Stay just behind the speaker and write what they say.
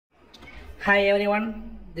Hi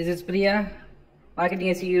everyone, this is Priya, Marketing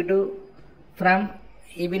Executive from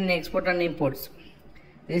Ibin Export and Imports.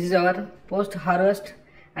 This is our post-harvest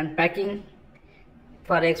and packing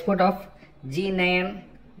for export of G9,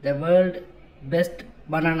 the world best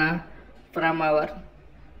banana from our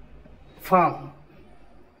farm.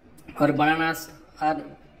 Our bananas are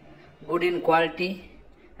good in quality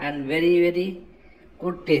and very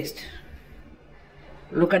good taste.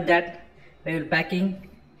 Look at that, we will packing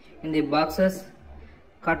in the boxes,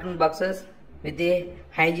 carton boxes with a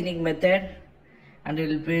hygienic method, and it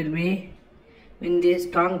will be in the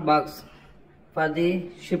strong box for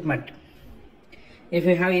the shipment. If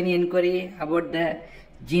you have any inquiry about the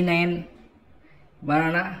G9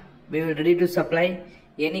 banana, we will ready to supply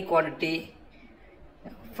any quantity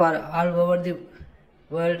for all over the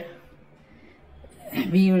world.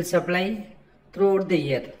 We will supply throughout the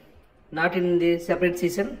year, not in the separate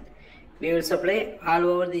season. We will supply all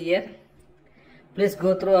over the year. Please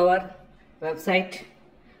go through our website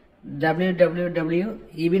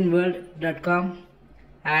www.ibinworld.com,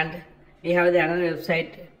 and we have the another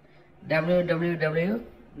website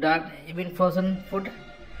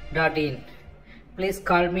www.ibinfrozenfood.in. Please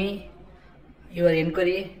call me your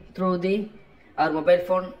inquiry through our mobile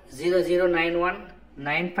phone 0091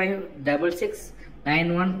 9566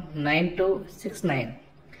 919269.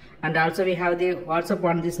 And also we have the WhatsApp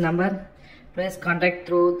on this number. Please contact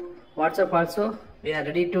through WhatsApp also. We are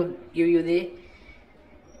ready to give you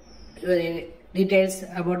your details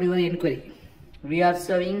about your inquiry. We are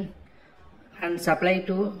serving and supply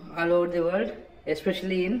to all over the world,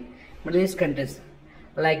 especially in Middle East countries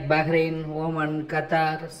like Bahrain, Oman,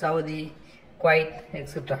 Qatar, Saudi, Kuwait,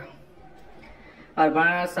 etc. Our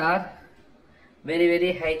bananas are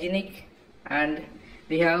very hygienic, and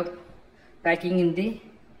we have packing in the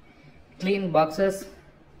clean boxes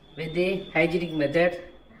with the hygienic method,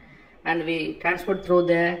 and we transport through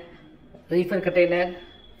the reefer container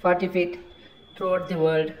 40 feet throughout the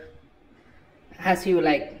world as you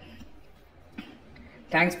like.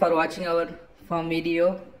 Thanks for watching our farm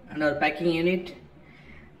video and our packing unit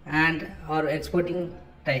and our exporting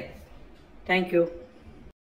type. Thank you.